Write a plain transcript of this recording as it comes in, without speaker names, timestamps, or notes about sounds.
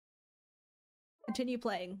Continue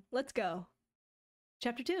playing. Let's go.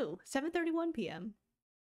 Chapter 2, 7:31 p.m.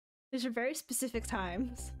 These are very specific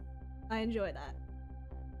times. I enjoy that.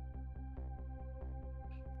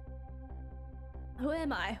 Who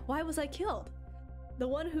am I? Why was I killed? The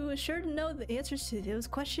one who is sure to know the answers to those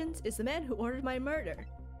questions is the man who ordered my murder.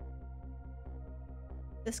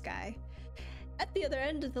 This guy. At the other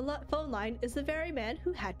end of the phone line is the very man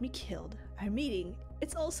who had me killed. Our meeting.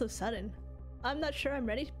 It's all so sudden. I'm not sure I'm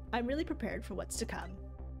ready. I'm really prepared for what's to come.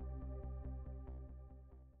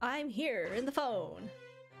 I'm here in the phone.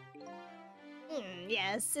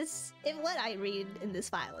 Yes, if what I read in this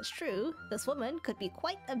file is true, this woman could be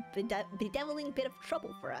quite a bedeviling bit of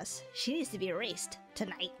trouble for us. She needs to be erased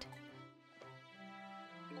tonight.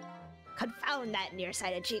 Confound that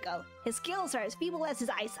nearsighted Chico. His skills are as feeble as his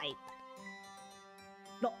eyesight.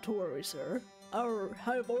 Not to worry, sir. I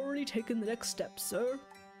have already taken the next step, sir.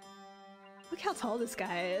 Look how tall this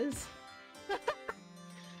guy is.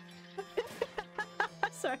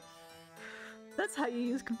 Sorry. That's how you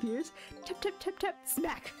use computers. Tap, tap, tap, tap,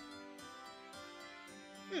 smack.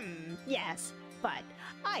 Yes, but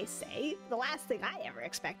I say the last thing I ever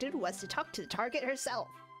expected was to talk to the target herself.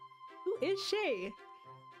 Who is she?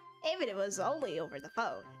 Even if it was only over the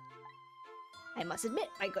phone. I must admit,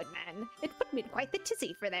 my good man, it put me in quite the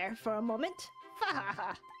tizzy for a moment. Ha ha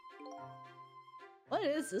ha. What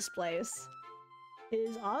is this place? It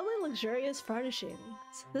is oddly luxurious furnishings,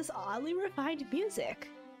 this oddly refined music,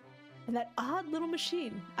 and that odd little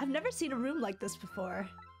machine. I've never seen a room like this before.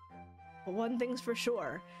 But one thing's for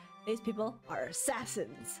sure, these people are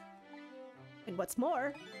assassins. And what's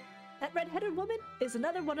more, that red-headed woman is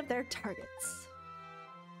another one of their targets.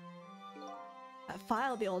 That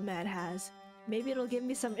file the old man has, maybe it'll give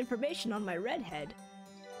me some information on my redhead.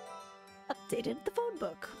 Updated the phone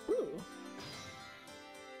book. Ooh.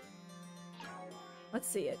 Let's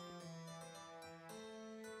see it.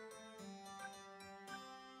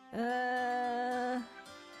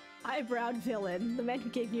 Eyebrowed villain. The man who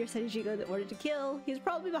gave nearsighted Chico the order to kill. He's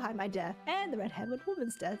probably behind my death, and the red-headed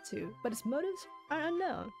woman's death too. But his motives are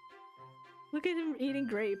unknown. Look at him eating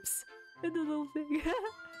grapes. And the little thing.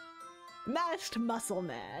 Masked Muscle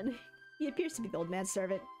Man. He appears to be the old man's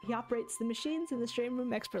servant. He operates the machines in the stream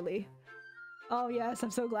room expertly. Oh yes,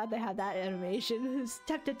 I'm so glad they have that animation.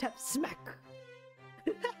 Tap tap tap smack.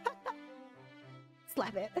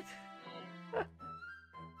 Slap it.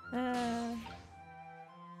 I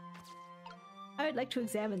would like to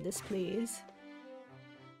examine this, please.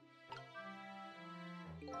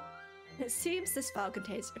 It seems this file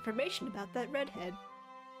contains information about that redhead.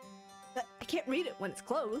 But I can't read it when it's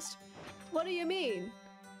closed. What do you mean?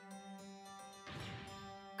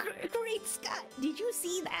 Great Scott! Did you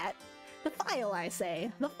see that? The file, I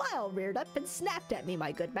say. The file reared up and snapped at me,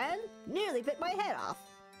 my good man. Nearly bit my head off.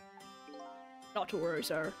 Not to worry,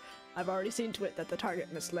 sir. I've already seen to it that the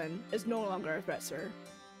target, Miss Lin, is no longer a threat, sir.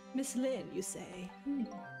 Miss Lin, you say?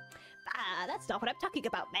 Ah, that's not what I'm talking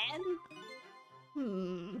about, man.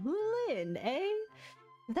 Lin, eh?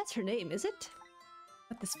 That's her name, is it?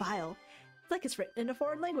 But this file, it's like it's written in a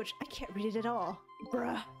foreign language. I can't read it at all.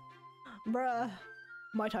 Bruh.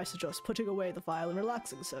 Might I suggest putting away the file and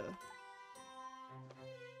relaxing, sir?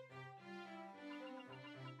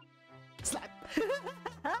 Slap.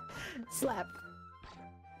 Slap.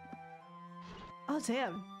 Oh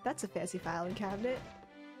damn, that's a fancy filing cabinet.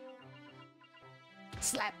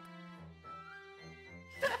 Slap.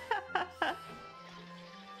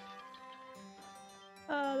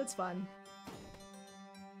 Oh, that's fun.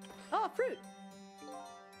 Oh, fruit!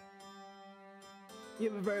 You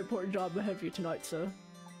have a very important job ahead of you tonight, sir.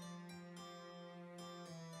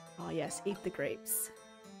 Oh yes, eat the grapes.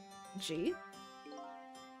 Gee.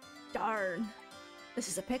 Darn. This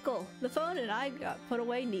is a pickle. The phone and I got put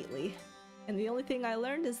away neatly. And the only thing I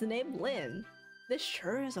learned is the name Lin. This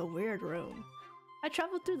sure is a weird room. I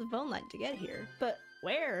traveled through the phone line to get here, but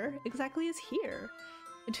where exactly is here?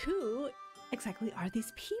 And who exactly are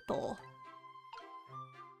these people?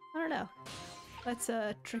 I don't know. That's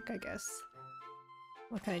a trick, I guess.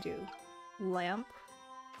 What can I do? Lamp.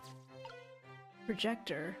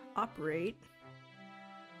 Projector. Operate.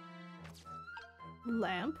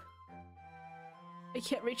 Lamp. I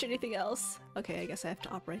can't reach anything else. Okay, I guess I have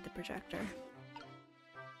to operate the projector.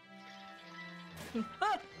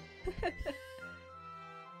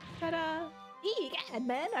 Ta-da! Egad,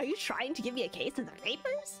 man, are you trying to give me a case of the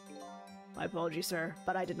papers? My apologies, sir,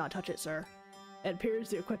 but I did not touch it, sir. It appears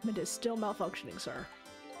the equipment is still malfunctioning, sir.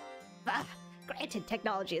 Ah, granted,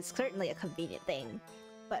 technology is certainly a convenient thing,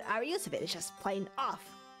 but our use of it is just plain off.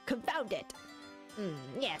 Confound it!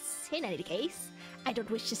 Yes, in any case, I don't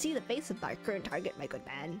wish to see the face of our current target, my good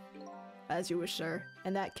man. As you wish, sir.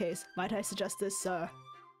 In that case, might I suggest this, sir?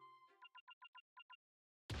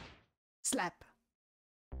 Slap.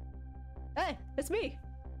 Hey, it's me!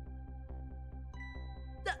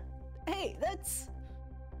 Hey, that's...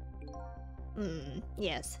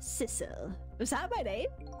 Yes, Sissel. Is that my name?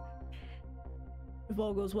 If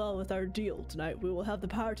all goes well with our deal tonight, we will have the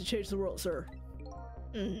power to change the world, sir.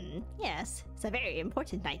 Yes, it's a very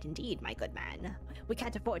important night indeed, my good man. We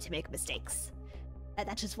can't afford to make mistakes. And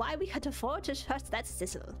that is why we can't afford to trust that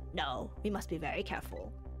Sissel. No, we must be very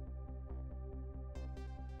careful.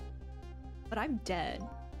 But I'm dead.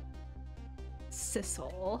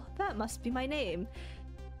 Sissel, that must be my name.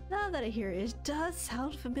 Now that I hear it, it does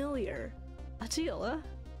sound familiar. A deal, huh?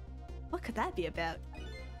 What could that be about?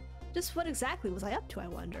 Just what exactly was I up to, I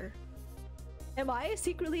wonder? Am I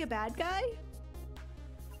secretly a bad guy?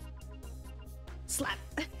 Slap!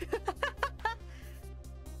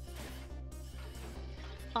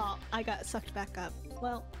 Oh, I got sucked back up.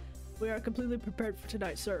 Well, we are completely prepared for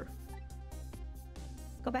tonight, sir.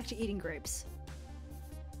 Go back to eating grapes.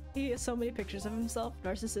 He has so many pictures of himself.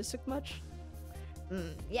 Narcissistic much?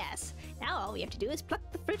 Yes. Now all we have to do is pluck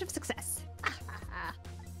the fruit of success.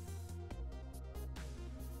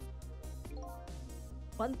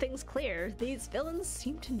 One thing's clear, these villains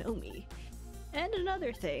seem to know me. And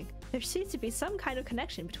another thing, there seems to be some kind of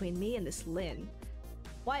connection between me and this Lyn.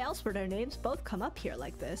 Why else would our names both come up here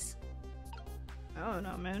like this? I don't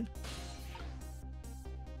know, man.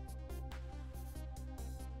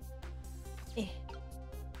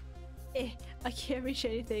 I can't reach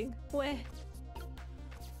anything. Where?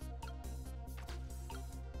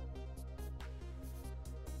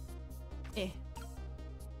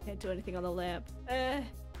 Can't do anything on the lamp. Let's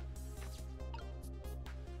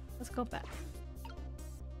go back.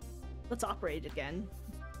 Let's operate it again.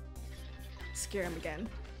 Scare him again.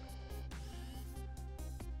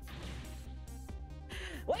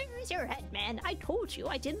 Where is your head, man? I told you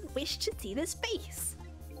I didn't wish to see this face.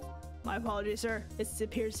 My apologies, sir. It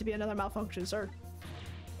appears to be another malfunction, sir.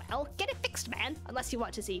 Well, get it fixed, man, unless you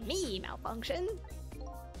want to see me malfunction.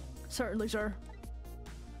 Certainly, sir.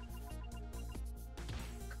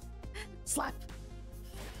 Slap!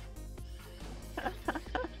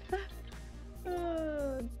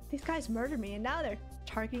 These guys murdered me and now they're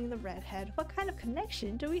targeting the redhead. What kind of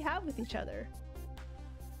connection do we have with each other?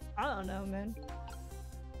 I don't know, man.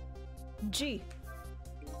 Gee.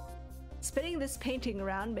 Spinning this painting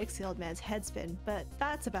around makes the old man's head spin, but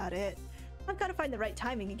that's about it. I've got to find the right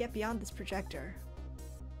timing and get beyond this projector.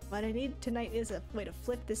 What I need tonight is a way to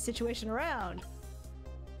flip this situation around.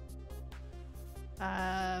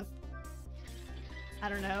 I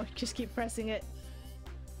don't know. Just keep pressing it.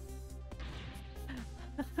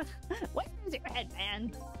 Where is your head,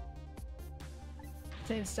 man?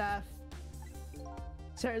 Same stuff.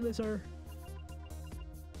 Certainly, sir.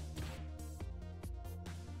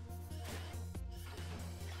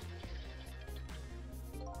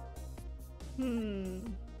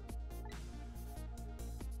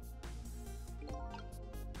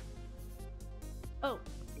 Oh.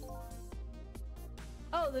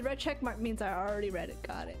 Oh, the red check mark means I already read it.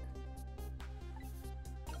 Got it.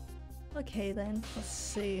 Okay then, let's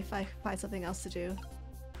see if I find something else to do.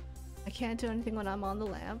 I can't do anything when I'm on the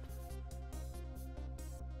lamp.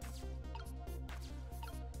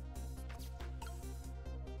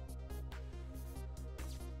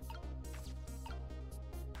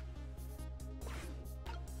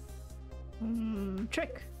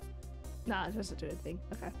 Trick! Nah, it doesn't do anything.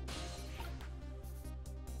 Okay.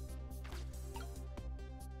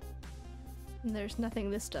 And there's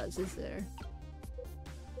nothing this does, is there?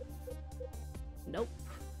 Nope.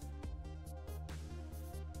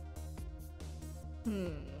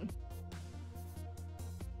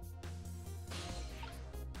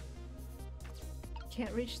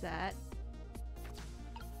 Can't reach that.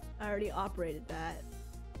 I already operated that.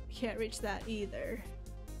 Can't reach that either.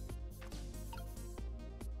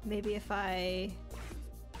 Maybe if I...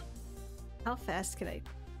 How fast can I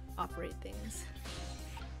operate things?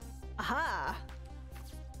 Aha!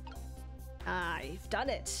 I've done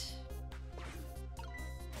it!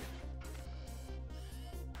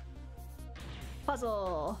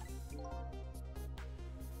 Puzzle!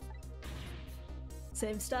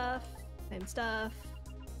 Same stuff, same stuff.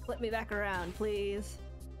 Flip me back around, please.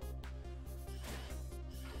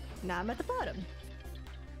 Now I'm at the bottom.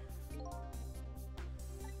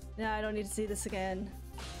 Now I don't need to see this again.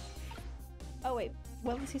 Oh wait,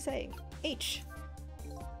 what was he saying? H.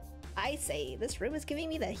 I say, this room is giving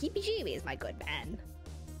me the heebie-jeebies, my good man.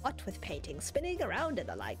 What with painting, spinning around and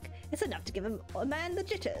the like, it's enough to give a man the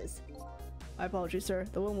jitters. My apologies, sir.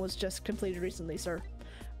 The one was just completed recently, sir.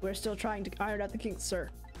 We're still trying to iron out the kinks, sir.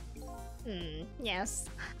 Yes.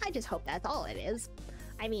 I just hope that's all it is.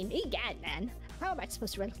 I mean, egad, man. How am I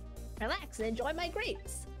supposed to relax and enjoy my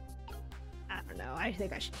grapes? I don't know. I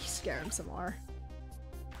think I should scare him some more.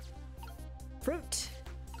 Fruit!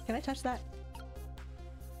 Can I touch that?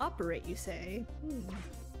 Operate, you say?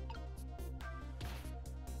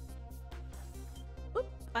 Oop!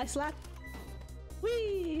 I slap.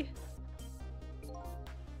 Whee!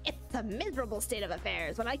 It's a miserable state of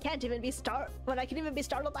affairs when I can't even be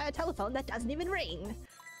startled by a telephone that doesn't even ring.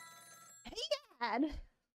 Hey, Dad.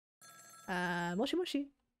 Moshi moshi.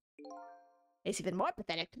 It's even more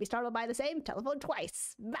pathetic to be startled by the same telephone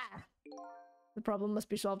twice. Bah. The problem must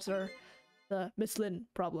be solved, sir. The Miss Lin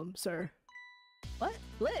problem, sir. What?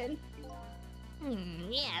 Lin?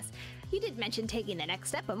 Yes. You did mention taking the next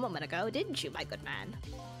step a moment ago, didn't you, my good man?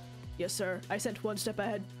 Yes, sir. I sent one step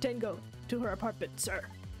ahead, Tengo, to her apartment, sir.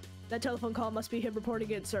 That telephone call must be him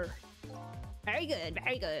reporting in, sir. Very good,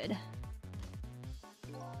 very good.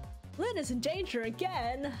 Lin is in danger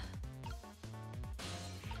again!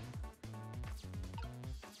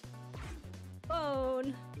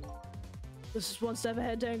 Phone! This is one step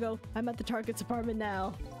ahead, Tango. I'm at the target's apartment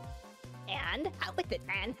now. And? Out with it,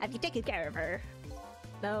 man. Have you taken care of her?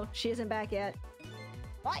 No, she isn't back yet.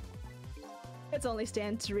 What? It's only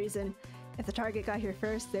stands to reason. If the target got here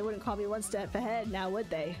first, they wouldn't call me one step ahead, now would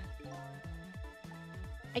they?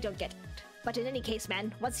 I don't get it. But in any case,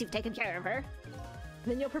 man, once you've taken care of her...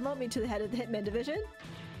 Then you'll promote me to the head of the Hitman division?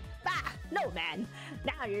 Ah! No, man!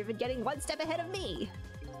 Now you're even getting one step ahead of me!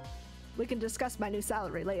 We can discuss my new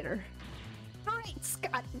salary later. Great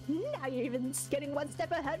Scott! Now you're even getting one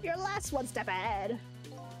step ahead of your last one step ahead!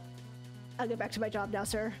 I'll get back to my job now,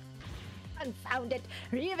 sir. Confound it!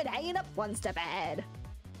 You're even hanging up one step ahead!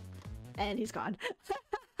 And he's gone.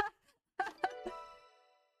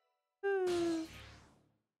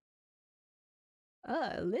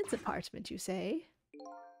 Lin's apartment, you say?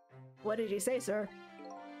 What did he say, sir?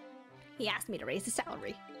 He asked me to raise his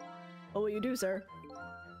salary. What will you do, sir?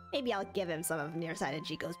 Maybe I'll give him some of Nearsighted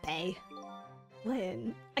Chico's pay.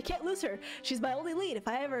 Lin, I can't lose her. She's my only lead if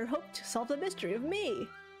I ever hope to solve the mystery of me.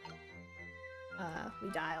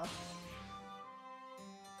 We dial.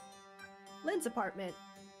 Lin's apartment.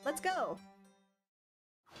 Let's go.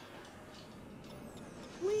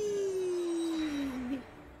 Whee!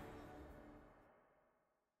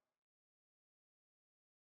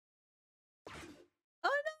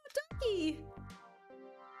 Oh no, Ducky!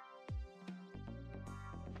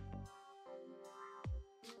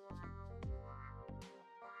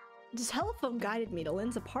 The telephone guided me to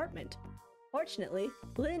Lin's apartment. Fortunately,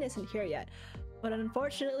 Lin isn't here yet, but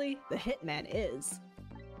unfortunately, the hitman is.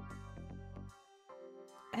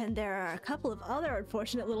 And there are a couple of other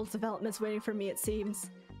unfortunate little developments waiting for me, it seems.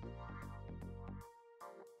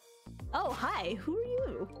 Oh, hi, who are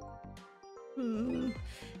you?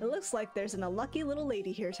 It looks like there's an unlucky little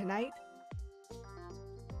lady here tonight.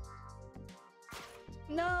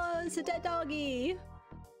 No, it's a dead doggy!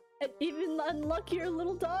 An even unluckier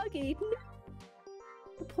little doggy! No.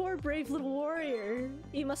 The poor brave little warrior.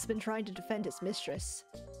 He must have been trying to defend his mistress.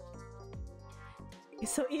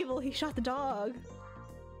 He's so evil he shot the dog.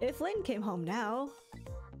 If Lin came home now,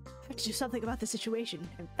 I have to do something about the situation,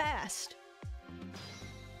 and fast.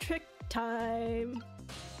 Trick time.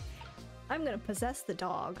 I'm gonna possess the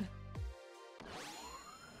dog.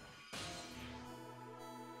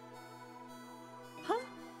 Huh?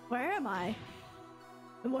 Where am I?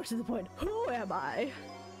 And more to the point, who am I?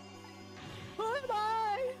 Who am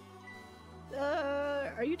I?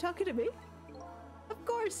 Are you talking to me? Of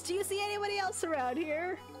course, do you see anybody else around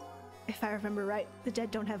here? If I remember right, the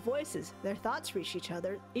dead don't have voices. Their thoughts reach each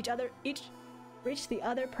reach the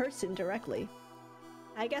other person directly.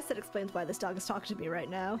 I guess that explains why this dog is talking to me right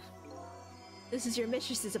now. This is your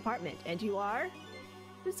mistress's apartment, and you are?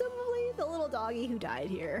 Presumably the little doggy who died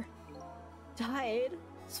here. Died?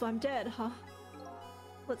 So I'm dead, huh?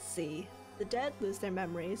 Let's see. The dead lose their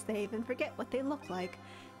memories, they even forget what they look like.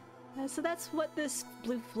 So that's what this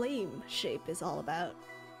blue flame shape is all about.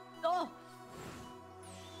 Oh!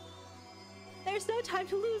 There's no time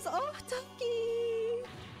to lose! Oh, Ducky!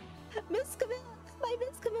 Miss Camilla! My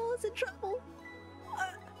Miss Camilla's in trouble!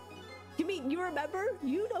 You mean you remember?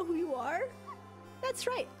 You know who you are? That's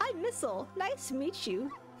right, I'm Missile. Nice to meet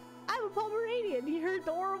you. I'm a Pomeranian, you're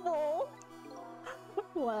adorable!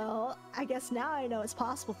 Well, I guess now I know it's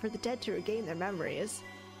possible for the dead to regain their memories.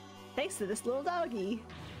 Thanks to this little doggy.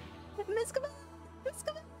 Miss Camilla! Miss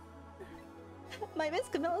Camilla! My Miss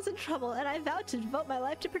Camilla's in trouble, and I vowed to devote my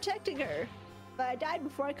life to protecting her. But I died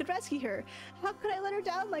before I could rescue her. How could I let her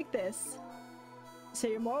down like this? So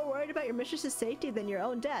you're more worried about your mistress's safety than your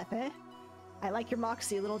own death, eh? I like your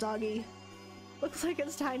moxie, little doggy. Looks like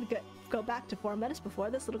it's time to go back to 4 minutes before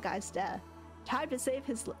this little guy's death. Time to save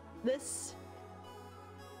his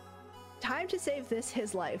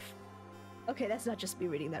life. Okay, that's not just me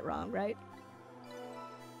reading that wrong, right?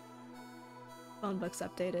 Phone book's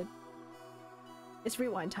updated. It's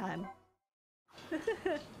rewind time.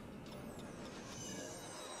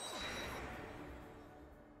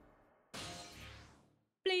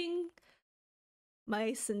 Bling!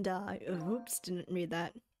 Mice and die. Oops, didn't read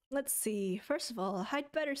that. Let's see. First of all,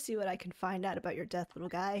 I'd better see what I can find out about your death, little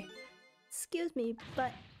guy. Excuse me,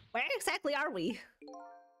 but where exactly are we?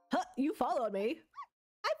 Huh, you followed me.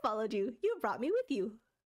 I followed you. You brought me with you.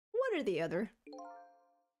 One or the other.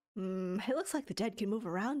 It looks like the dead can move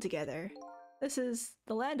around together. This is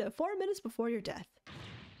the land of 4 minutes before your death.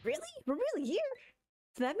 Really? We're really here?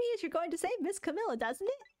 So that means you're going to save Miss Camilla, doesn't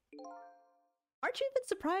it? Aren't you even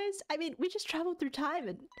surprised? I mean, we just traveled through time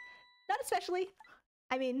and... Not especially.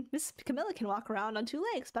 I mean, Miss Camilla can walk around on 2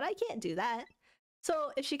 legs, but I can't do that.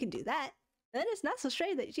 So if she can do that, then it's not so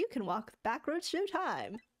strange that you can walk backwards through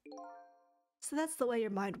time. So that's the way your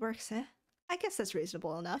mind works, eh? I guess that's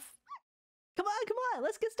reasonable enough. Come on,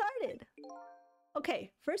 let's get started!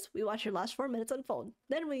 Okay, first we watch your last 4 minutes unfold.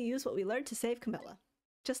 Then we use what we learned to save Camilla.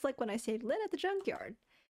 Just like when I saved Lynn at the junkyard.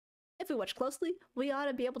 If we watch closely, we ought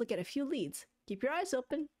to be able to get a few leads. Keep your eyes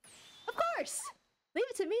open. Of course! Leave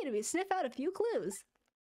it to me to sniff out a few clues.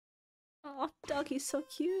 Oh, doggy's so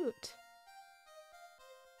cute.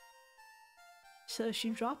 So she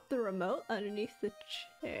dropped the remote underneath the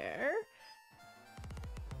chair.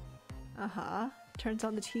 Uh-huh. Turns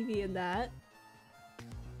on the TV in that.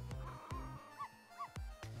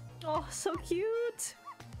 Oh, so cute!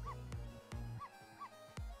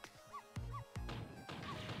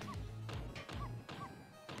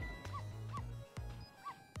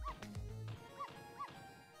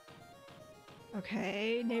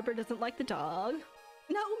 Okay, neighbor doesn't like the dog.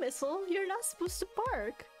 No, Missile, you're not supposed to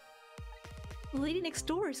bark. The lady next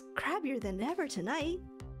door is crabbier than ever tonight.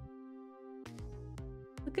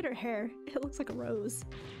 Look at her hair. It looks like a rose.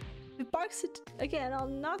 If it barks it again, I'll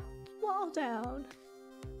knock the wall down.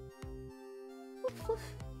 Oof, oof.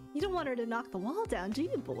 You don't want her to knock the wall down, do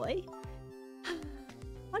you, boy?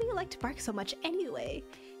 Why do you like to bark so much anyway?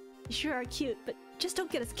 You sure are cute, but just don't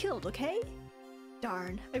get us killed, okay?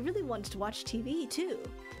 Darn, I really wanted to watch TV, too.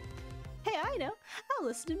 Hey, I know. I'll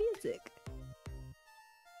listen to music.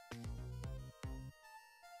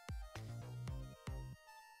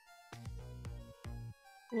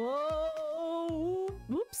 Whoa!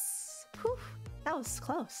 Whoops! Whew, that was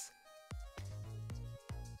close.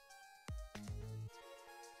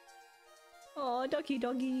 Oh, ducky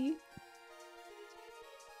doggy.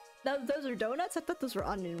 Those are donuts? I thought those were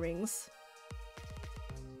onion rings.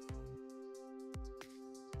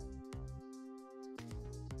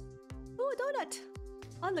 Oh, a donut!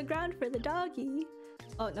 On the ground for the doggy.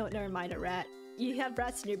 Oh, no, never mind, a rat. You have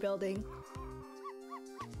rats in your building.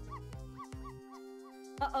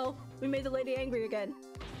 Uh-oh, we made the lady angry again.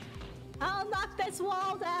 I'll knock this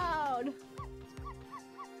wall down!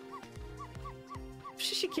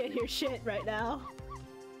 She can't hear shit right now.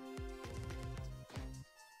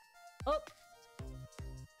 Oh!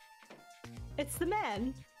 It's the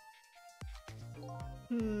man!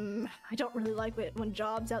 I don't really like it when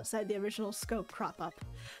jobs outside the original scope crop up.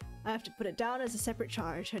 I have to put it down as a separate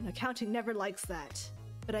charge, and accounting never likes that.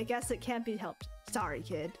 But I guess it can't be helped. Sorry,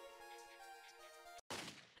 kid.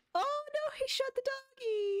 Oh no, he shot the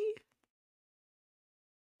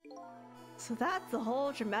doggy! So that's the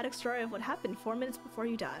whole dramatic story of what happened 4 minutes before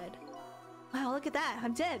you died. Wow, look at that,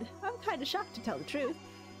 I'm dead. I'm kinda shocked to tell the truth.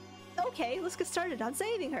 Okay, let's get started on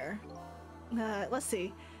saving her. Let's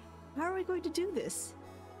see. How are we going to do this?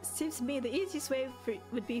 It seems to me the easiest way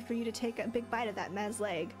would be for you to take a big bite of that man's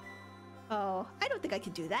leg. Oh, I don't think I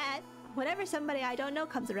can do that. Whenever somebody I don't know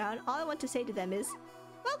comes around, all I want to say to them is,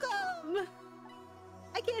 welcome!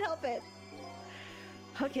 I can't help it.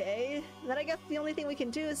 Okay, then I guess the only thing we can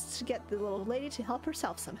do is to get the little lady to help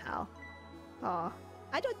herself somehow. Aw,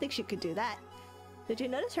 I don't think she could do that. Did you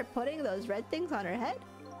notice her putting those red things on her head?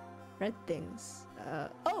 Red things.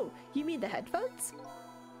 Oh, you mean the headphones?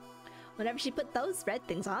 Whenever she put those red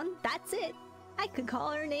things on, that's it. I could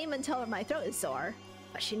call her name until my throat is sore,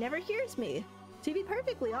 but she never hears me. To be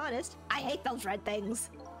perfectly honest, I hate those red things.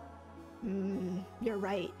 You're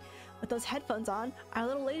right. With those headphones on, our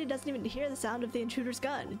little lady doesn't even hear the sound of the intruder's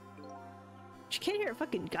gun. She can't hear a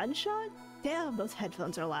fucking gunshot? Damn, those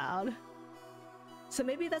headphones are loud. So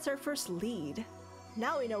maybe that's our first lead.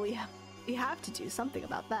 Now we know we have to do something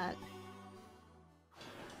about that.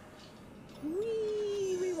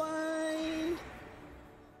 Whee! Rewind!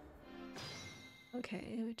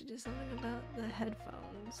 Okay, we have to do something about the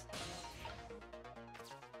headphones.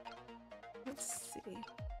 Let's see.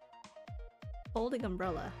 Folding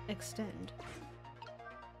umbrella. Extend.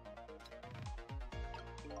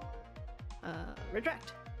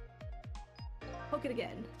 Retract. Poke it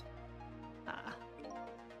again. Ah.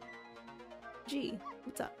 G,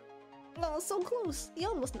 what's up? Oh, so close! You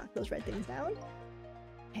almost knocked those red things down.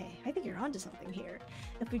 Hey, I think you're onto something here.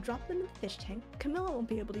 If we drop them in the fish tank, Camilla won't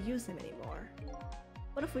be able to use them anymore.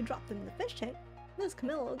 What if we drop them in the fish tank? Miss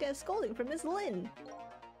Camilla will get a scolding from Miss Lynn.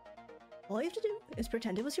 All you have to do is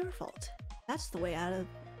pretend it was your fault. That's the way of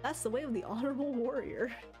the honorable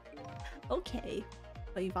warrior. Okay,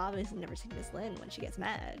 but you've obviously never seen Miss Lynn when she gets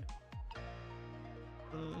mad.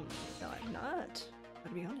 No, I'm not.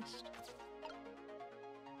 Gotta be honest.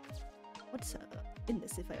 What's in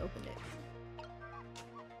this if I open it?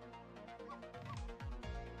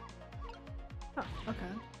 Oh,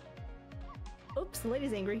 okay. Oops, the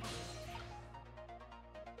lady's angry. Is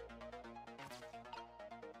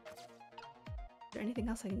there anything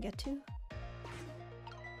else I can get to?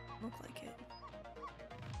 Look like it.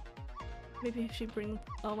 Maybe if she brings—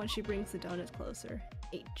 oh, when she brings the donuts closer.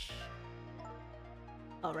 H.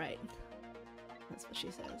 Alright. That's what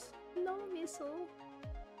she says. No missile.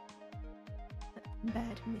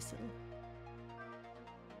 Bad missile.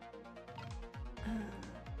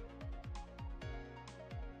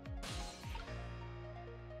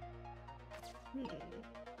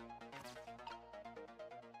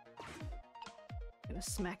 Gonna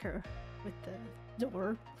smack her with the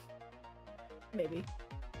door. Maybe.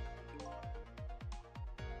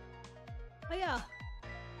 Oh yeah!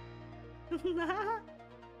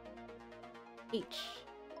 H.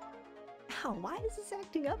 Ow, why is this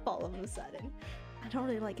acting up all of a sudden? I don't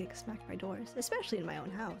really like getting smacked by doors, especially in my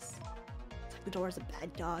own house. It's like the door is a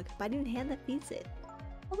bad dog, biting the hand that feeds it.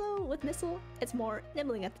 Although, with Missile, it's more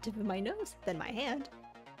nibbling at the tip of my nose than my hand.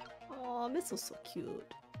 Aw, Missile's so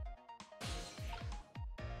cute.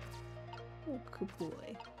 Oh, good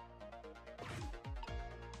boy.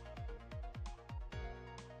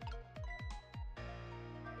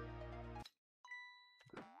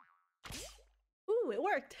 Ooh, it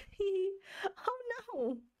worked! Oh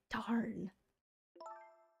no! Darn.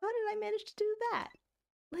 How did I manage to do that?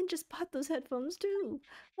 Lynn just bought those headphones too.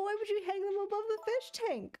 Why would you hang them above the fish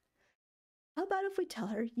tank? How about if we tell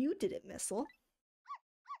her you did it, Missile?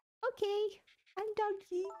 Okay, I'm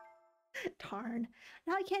doggy. Darn,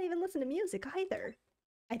 now I can't even listen to music either.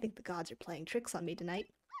 I think the gods are playing tricks on me tonight.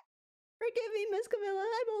 Forgive me, Miss Camilla,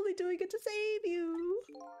 I'm only doing it to save you.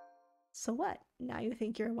 So what? Now you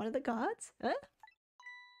think you're one of the gods? Huh?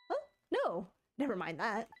 Huh? No, never mind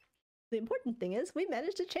that. The important thing is we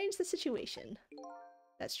managed to change the situation.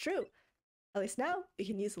 That's true. At least now we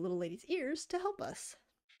can use the little lady's ears to help us.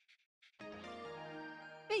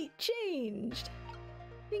 Fate changed!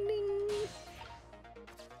 Ding ding!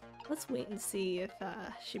 Let's wait and see if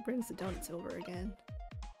she brings the donuts over again.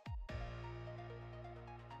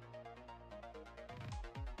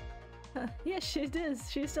 Huh, yes, she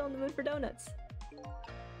is. She's still in the mood for donuts.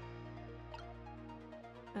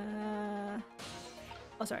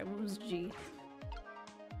 Oh, sorry, what was G?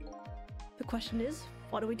 The question is,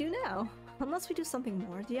 what do we do now? Unless we do something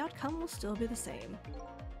more, the outcome will still be the same.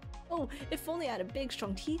 Oh, if only I had a big,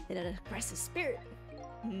 strong teeth and an aggressive spirit.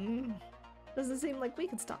 Doesn't seem like we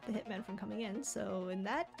could stop the hitman from coming in, so in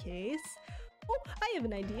that case... Oh, I have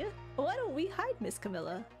an idea! Why don't we hide Miss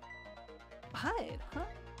Camilla? Hide, huh?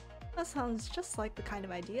 That sounds just like the kind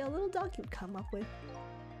of idea a little dog would come up with.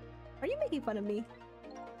 Are you making fun of me?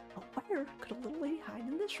 Oh, where could a little lady hide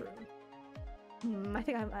in this room? I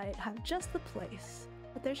think I might have just the place.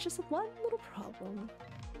 But there's just one little problem.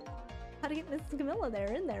 How to get Miss Camilla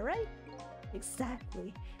in there, right?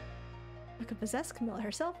 Exactly. If I could possess Camilla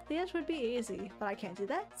herself, the edge would be easy, but I can't do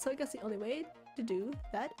that, so I guess the only way to do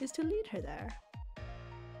that is to lead her there.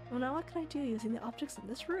 Well, now what can I do using the objects in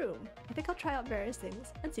this room? I think I'll try out various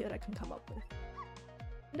things and see what I can come up with.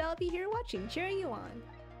 And I'll be here watching, cheering you on.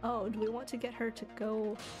 Oh, do we want to get her to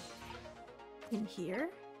go in here?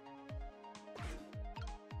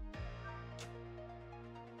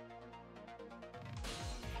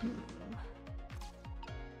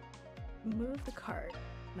 Move the cart,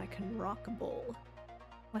 and I can rock a bowl.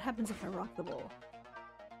 What happens if I rock the bowl?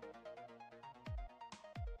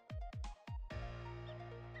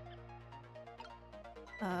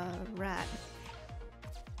 Rat.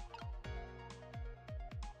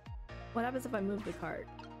 What happens if I move the cart?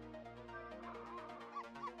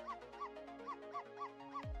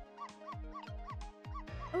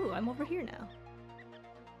 Oh, I'm over here now.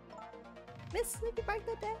 Miss, if you bark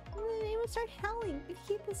like that, they will start howling. If you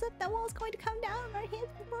keep this up, that wall's going to come down on our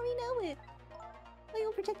heads before we know it. Well,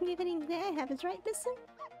 you'll protect me if anything bad happens, right, Miss?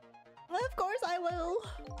 Of course I will!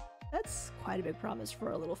 That's quite a big promise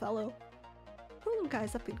for a little fellow. Who are them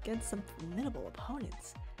guys up against some formidable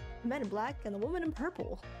opponents? The man in black and the woman in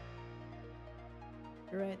purple.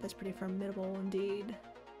 You're right, that's pretty formidable indeed.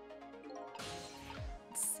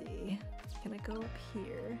 Let's see. Can I go up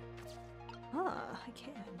here? Ah, I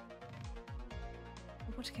can.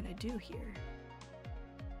 What can I do here?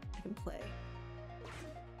 I can play.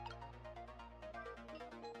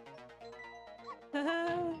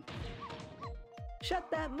 Shut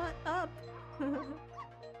that mutt up!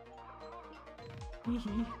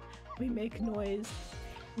 We make noise.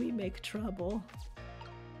 We make trouble.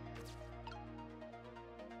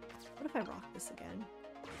 What if I rock this again?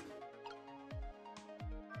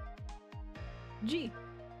 G!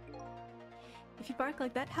 If you bark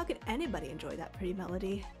like that, how could anybody enjoy that pretty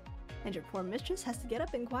melody? And your poor mistress has to get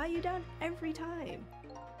up and quiet you down every time.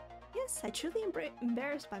 Yes, I truly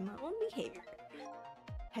embarrassed by my own behavior.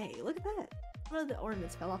 Hey, look at that. One of the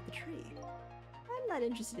ornaments fell off the tree. I'm not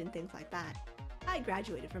interested in things like that. I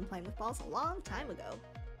graduated from playing with balls a long time ago.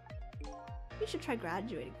 You should try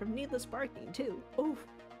graduating from needless barking too. Oof.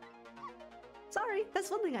 Sorry, that's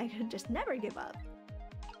one thing I could just never give up.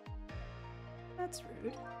 That's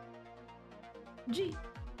rude. G.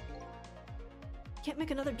 Can't make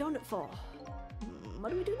another donut fall. What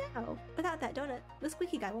do we do now? Without that donut, the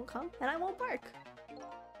squeaky guy won't come and I won't bark.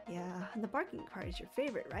 Yeah, and the barking part is your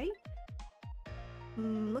favorite, right?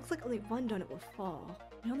 Looks like only one donut will fall.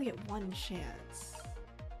 You only get one chance.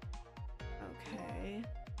 Okay.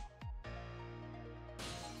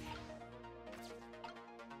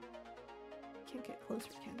 Can't get closer,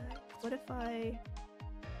 can I? What if I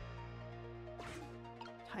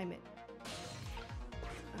time it?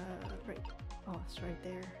 Right. Oh, it's right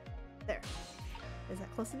there. There. Is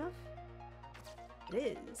that close enough?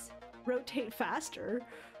 It is. Rotate faster.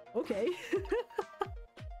 Okay.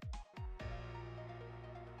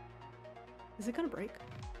 Is it gonna break?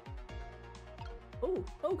 Oh,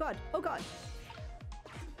 oh god, oh god.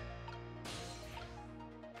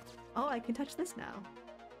 Oh, I can touch this now.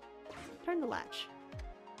 Turn the latch.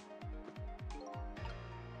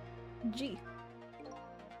 G.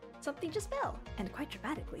 Something just fell, and quite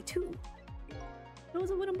dramatically too. It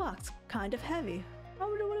was a wooden box, kind of heavy. I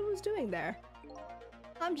wonder what it was doing there.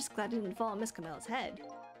 I'm just glad it didn't fall on Miss Camilla's head.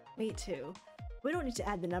 Me too. We don't need to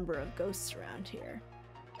add the number of ghosts around here.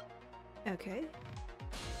 Okay.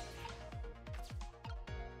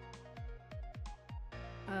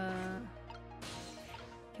 Can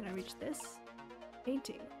I reach this?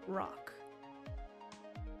 Painting. Rock.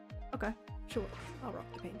 Okay, sure. I'll rock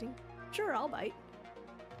the painting. Sure, I'll bite.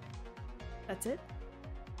 That's it?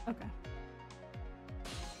 Okay.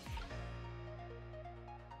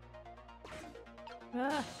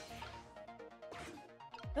 Ah!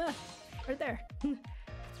 Ah! Right there!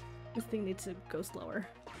 This thing needs to go slower.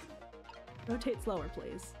 Rotate slower,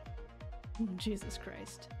 please. Jesus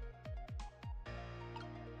Christ.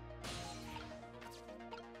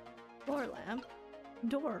 Floor lamp.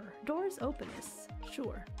 Door. Door's openness.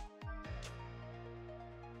 Sure.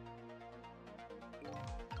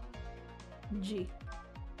 G.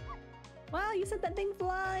 Wow, you sent that thing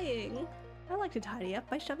flying! I like to tidy up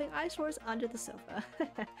by shoving eyesores under the sofa.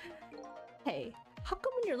 Hey, how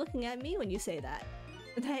come when you're looking at me when you say that?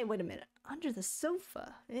 Hey, wait a minute. Under the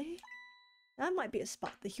sofa, eh? That might be a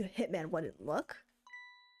spot the hitman wouldn't look.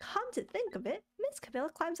 Come to think of it, Miss Camilla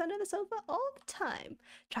climbs under the sofa all the time,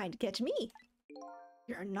 trying to catch me.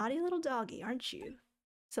 You're a naughty little doggy, aren't you?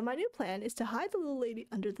 So my new plan is to hide the little lady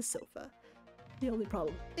under the sofa. The only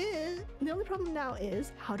problem now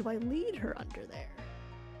is, how do I lead her under there?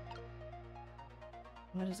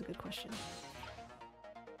 That is a good question.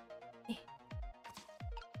 Eh.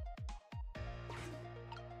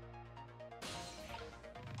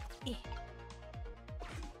 Eh.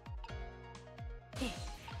 Eh.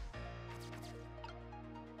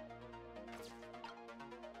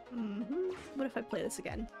 What if I play this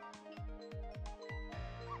again?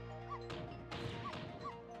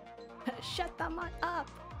 Shut that mutt up!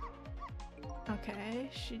 Okay,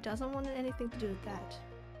 she doesn't want anything to do with that.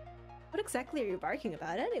 What exactly are you barking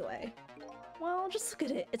about anyway? Well, just look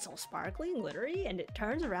at it. It's all sparkly and glittery, and it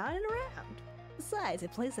turns around and around. Besides,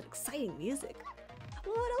 it plays that exciting music.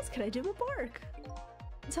 Well, what else can I do but bark?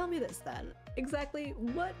 Tell me this then. Exactly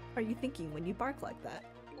what are you thinking when you bark like that?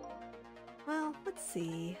 Well, let's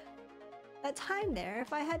see. That time there,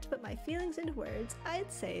 if I had to put my feelings into words,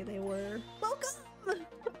 I'd say they were welcome!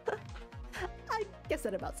 I guess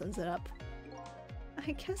that about sums it up.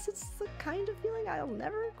 I guess it's the kind of feeling I'll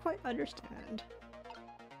never quite understand.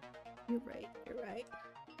 You're right, you're right.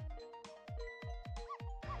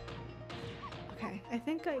 Okay, I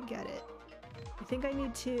think I get it. I think I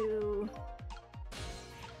need to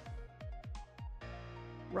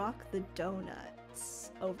rock the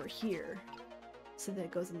donuts over here so that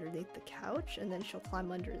it goes underneath the couch and then she'll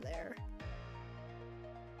climb under there.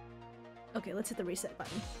 Okay, let's hit the reset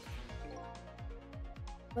button.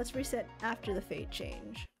 Let's reset after the fate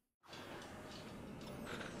change.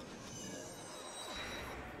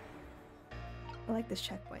 I like this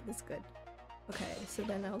checkpoint, this is good. Okay, so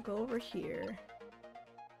then I'll go over here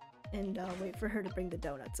and wait for her to bring the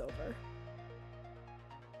donuts over.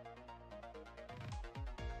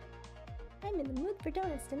 I'm in the mood for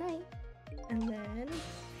donuts tonight. And then...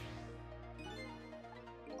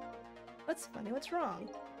 What's funny? What's wrong?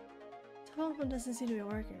 Telephone doesn't seem to be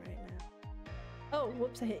working right now. Oh,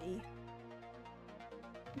 whoops, I hit E.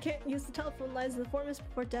 You can't use the telephone lines in the Formless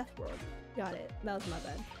Before Death world. Got it. That was my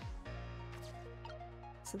bad.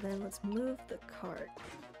 So then let's move the cart.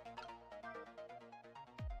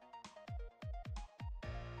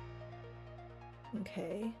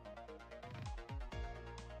 Okay.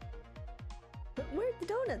 But where'd the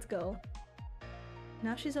donuts go?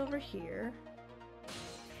 Now she's over here.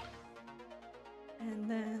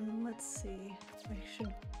 And then, let's see.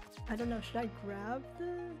 I don't know, should I grab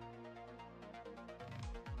the...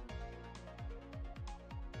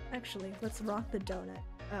 Actually, let's rock the donut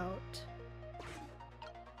out.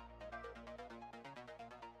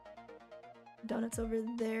 Donut's over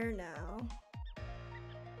there now.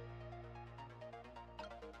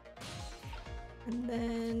 And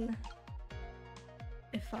then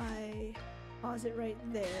if I pause it right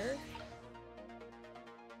there,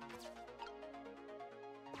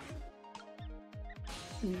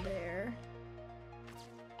 and there,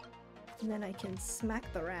 and then I can smack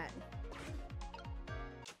the rat.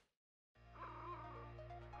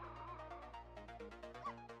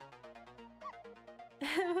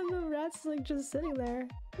 The rat's like just sitting there.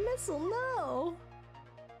 Missile, no!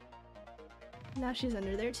 Now she's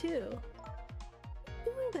under there too.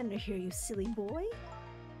 Doing under here, you silly boy.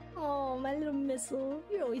 Oh, my little Missile,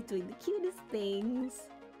 you're always doing the cutest things.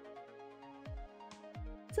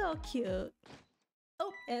 So cute.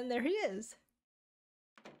 Oh, and there he is.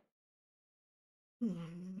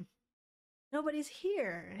 Nobody's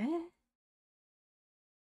here, eh?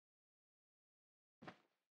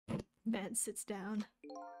 Ben sits down.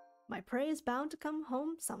 My prey is bound to come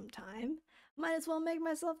home sometime. Might as well make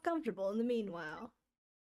myself comfortable in the meanwhile.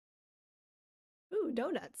 Ooh,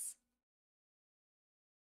 donuts.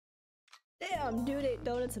 Damn, dude ate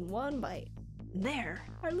donuts in one bite. There,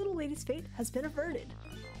 our little lady's fate has been averted.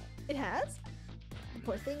 It has? The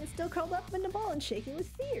poor thing is still curled up in a ball and shaking with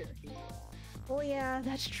fear. Well, yeah,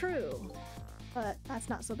 that's true. But that's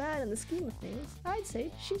not so bad in the scheme of things. I'd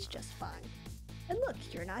say she's just fine. And look,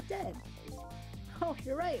 you're not dead. Oh,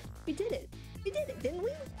 you're right. We did it. We did it, didn't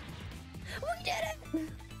we? We did it!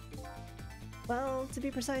 Well, to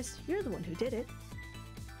be precise, you're the one who did it.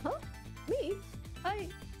 Huh? Me?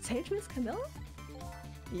 Sage Miss Camilla?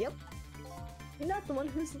 Yep. You're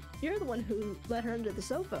the one who let her under the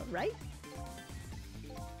sofa, right?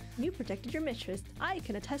 You protected your mistress. I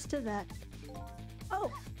can attest to that.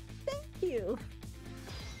 Oh, thank you.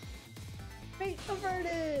 Fate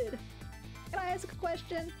averted! Can I ask a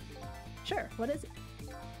question? Sure, what is it?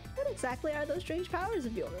 What exactly are those strange powers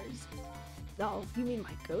of yours? Oh, you mean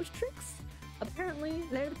my ghost tricks? Apparently,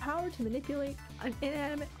 they're the power to manipulate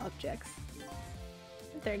inanimate objects.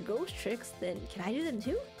 If they're ghost tricks, then can I do them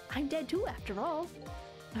too? I'm dead too, after all.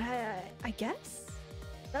 I guess?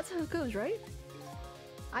 That's how it goes, right?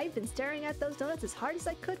 I've been staring at those donuts as hard as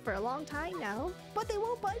I could for a long time now, but they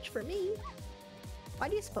won't budge for me. Why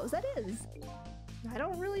do you suppose that is? I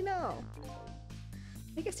don't really know.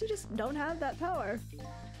 I guess you just don't have that power.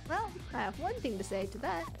 Well, I have one thing to say to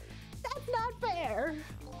that. That's not fair!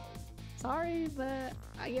 Sorry, but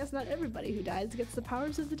I guess not everybody who dies gets the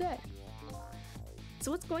powers of the dead.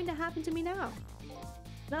 So what's going to happen to me now?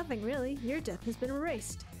 Nothing really. Your death has been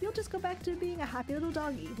erased. You'll just go back to being a happy little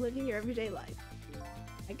doggy, living your everyday life.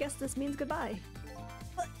 I guess this means goodbye.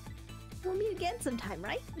 But we'll meet again sometime,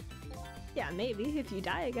 right? Yeah, maybe, if you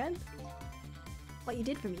die again. What you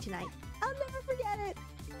did for me tonight, I'll never forget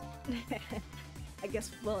it! I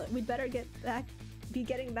guess, well, we'd better be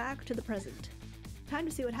getting back to the present. Time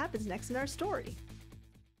to see what happens next in our story.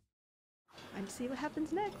 Time to see what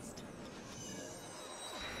happens next.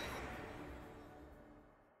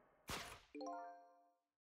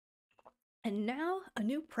 And now, a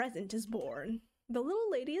new present is born. The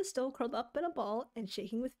little lady is still curled up in a ball and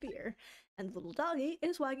shaking with fear, and the little doggy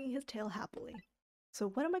is wagging his tail happily. So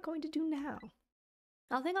what am I going to do now?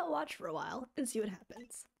 I think I'll watch for a while and see what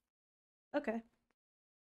happens. Okay.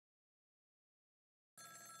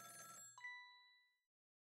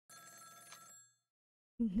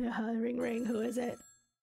 Ring ring, who is it?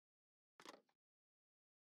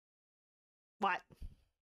 What?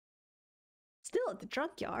 Still at the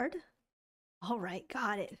junkyard? Alright,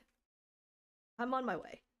 got it. I'm on my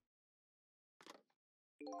way.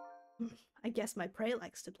 I guess my prey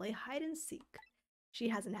likes to play hide and seek. She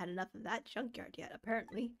hasn't had enough of that junkyard yet,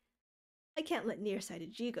 apparently. I can't let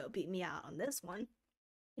nearsighted Jigo beat me out on this one.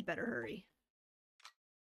 I'd better hurry.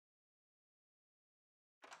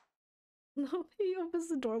 No, he opens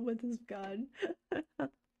the door with his gun.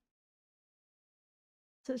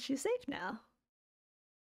 So she's safe now.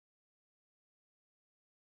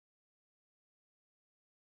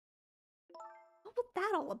 What was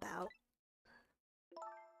that all about?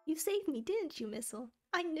 You saved me, didn't you, Missile?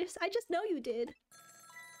 I just know you did.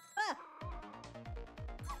 Ah!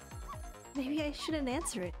 Maybe I shouldn't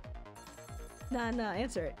answer it. Nah,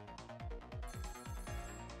 answer it.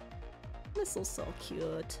 Missile's so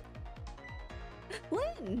cute.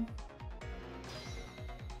 Lynn!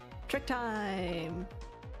 Trick time!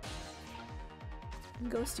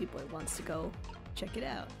 Ghosty Boy wants to go check it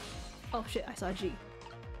out. Oh shit, I saw G.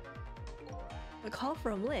 A call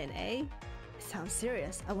from Lynn, eh? It sounds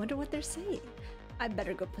serious. I wonder what they're saying. I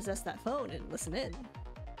better go possess that phone and listen in.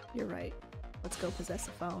 You're right. Let's go possess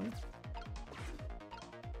a phone.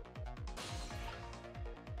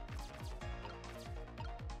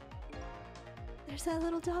 There's that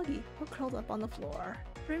little doggy, all curled up on the floor,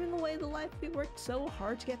 dreaming away the life we worked so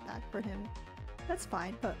hard to get back for him. That's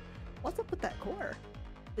fine, but what's up with that core?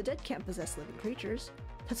 The dead can't possess living creatures.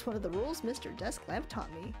 That's one of the rules Mr. Desklamp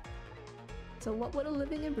taught me. So what would a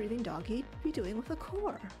living and breathing doggy be doing with a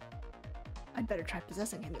core? I'd better try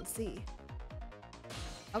possessing him and see.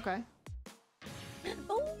 Okay.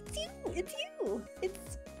 Oh, it's you! It's you!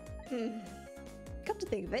 It's... Come to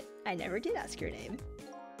think of it, I never did ask your name.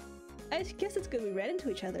 I guess it's good we ran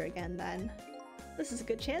into each other again, then. This is a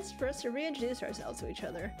good chance for us to reintroduce ourselves to each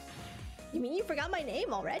other. You mean you forgot my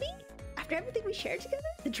name already? After everything we shared together?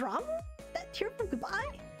 The drama? That tearful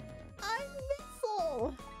goodbye? I'm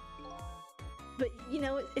Missile! But, you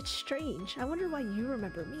know, it's strange. I wonder why you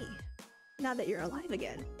remember me, now that you're alive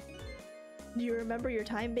again. Do you remember your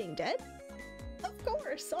time being dead? Of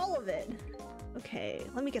course, all of it! Okay,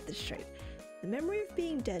 let me get this straight. The memory of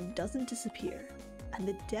being dead doesn't disappear. And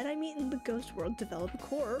the dead I meet in the ghost world develop a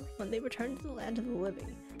core when they return to the land of the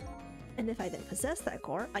living. And if I then possess that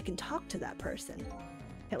core, I can talk to that person.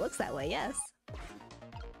 It looks that way, yes.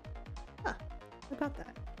 Huh, what about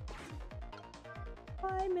that?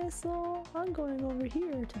 Hi, Missile. I'm going over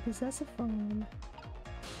here to possess a phone.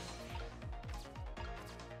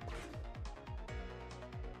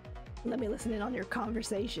 Let me listen in on your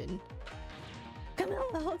conversation. Camilla,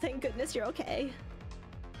 oh, thank goodness you're okay.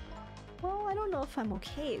 Well, I don't know if I'm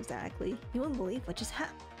okay exactly. You wouldn't believe what just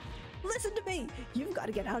happened. Listen to me! You've got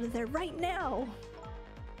to get out of there right now!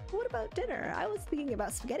 What about dinner? I was thinking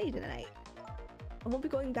about spaghetti tonight. I won't be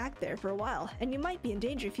going back there for a while, and you might be in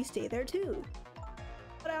danger if you stay there too.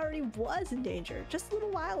 But I already was in danger just a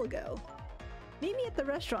little while ago. Meet me at the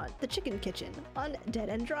restaurant, the Chicken Kitchen, on Dead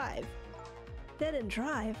End Drive. Dead End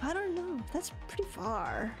Drive? I don't know. That's pretty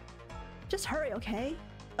far. Just hurry, okay?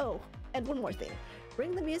 Oh, and one more thing.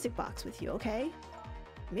 Bring the music box with you, okay?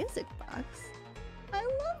 Music box? I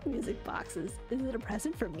love music boxes. Is it a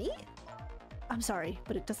present for me? I'm sorry,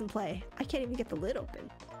 but it doesn't play. I can't even get the lid open.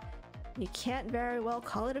 You can't very well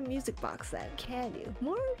call it a music box then, can you?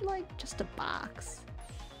 More like just a box.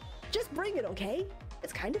 Just bring it, okay?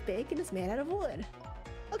 It's kind of big and it's made out of wood.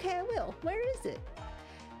 Okay, I will. Where is it?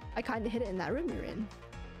 I kind of hid it in that room you're in.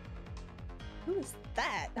 Who is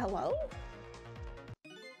that? Hello?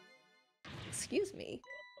 Excuse me.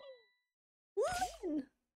 Lynn!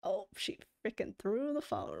 Oh, she frickin' threw the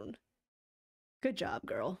phone. Good job,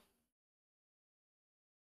 girl.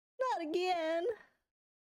 Not again!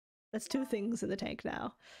 That's 2 things in the tank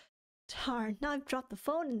now. Darn, now I've dropped the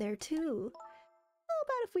phone in there too. How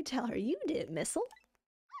about if we tell her you did, Missile?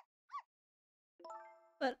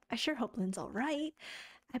 But I sure hope Lynn's alright.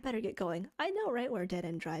 I better get going. I know right where Dead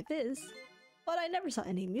End Drive is. But I never saw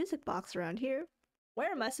any music box around here.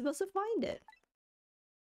 Where am I supposed to find it?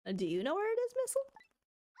 Do you know where it is, Missile?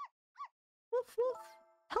 Woof woof.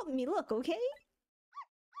 Help me look, okay?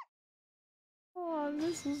 Oh,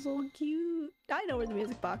 this is so cute. I know where the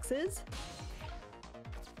music box is.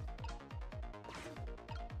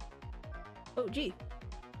 Oh, gee.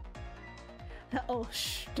 Oh,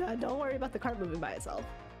 shh, don't worry about the cart moving by itself.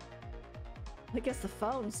 I guess the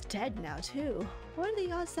phone's dead now, too. What are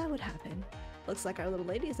the odds that would happen? Looks like our little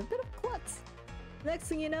lady is a bit of a klutz. Next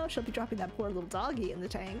thing you know, she'll be dropping that poor little doggy in the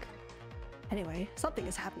tank. Anyway, something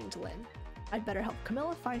is happening to Lynn. I'd better help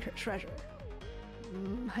Camilla find her treasure.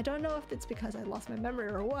 I don't know if it's because I lost my memory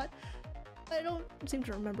or what. I don't seem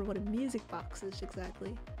to remember what a music box is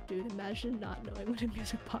exactly. Dude, imagine not knowing what a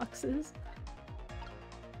music box is.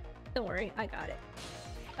 Don't worry, I got it.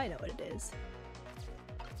 I know what it is.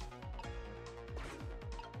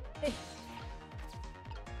 Hey!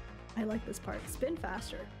 I like this part. Spin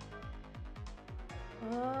faster.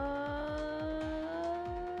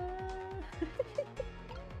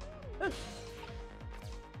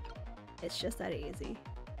 It's just that easy.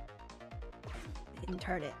 And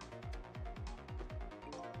turn it.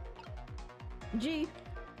 Gee!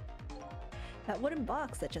 That wooden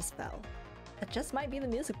box that just fell. That just might be the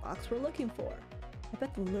music box we're looking for. I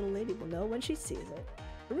bet the little lady will know when she sees it.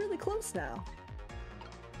 We're really close now.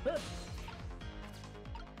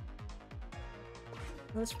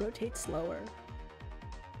 Let's rotate slower.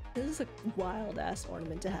 This is a wild-ass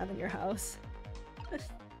ornament to have in your house.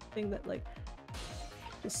 Thing that, like,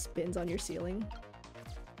 just spins on your ceiling.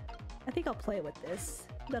 I think I'll play with this.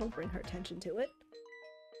 That'll bring her attention to it.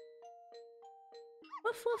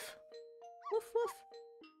 Woof woof! Woof woof!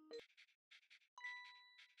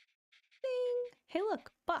 Ding! Hey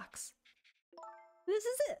look! Box! This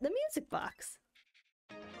is it! The music box!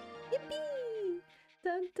 Yippee!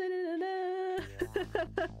 Dun, dun, dun,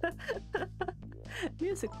 dun, dun.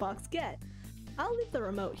 Music box get! I'll leave the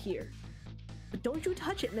remote here. But don't you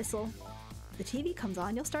touch it, Missile! If the TV comes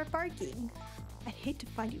on, you'll start barking. I'd hate to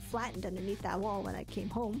find you flattened underneath that wall when I came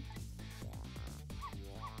home.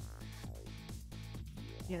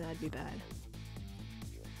 Yeah, that'd be bad.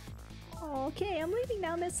 Okay, I'm leaving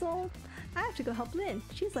now, Missile. I have to go help Lynn.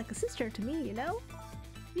 She's like a sister to me, you know?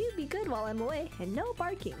 You be good while I'm away, and no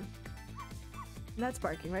barking. And that's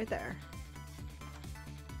barking right there.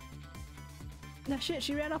 No shit,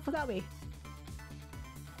 she ran off without me.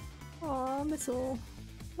 Aw, Missile.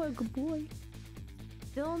 What a good boy.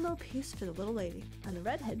 Still no peace for the little lady, and the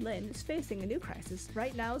redhead Lynn is facing a new crisis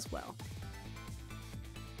right now as well.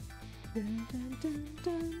 Dun, dun, dun,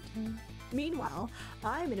 dun, dun. Meanwhile,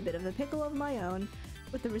 I'm in a bit of a pickle of my own.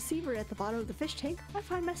 With the receiver at the bottom of the fish tank, I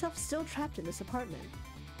find myself still trapped in this apartment.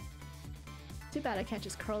 Too bad I can't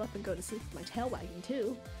just curl up and go to sleep with my tail wagging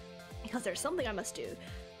too. Because there's something I must do.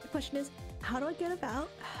 The question is, how do I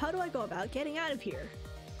go about getting out of here?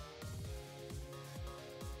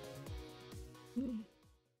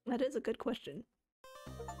 That is a good question.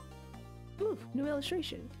 Ooh, new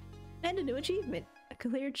illustration. And a new achievement. I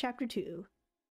cleared chapter 2.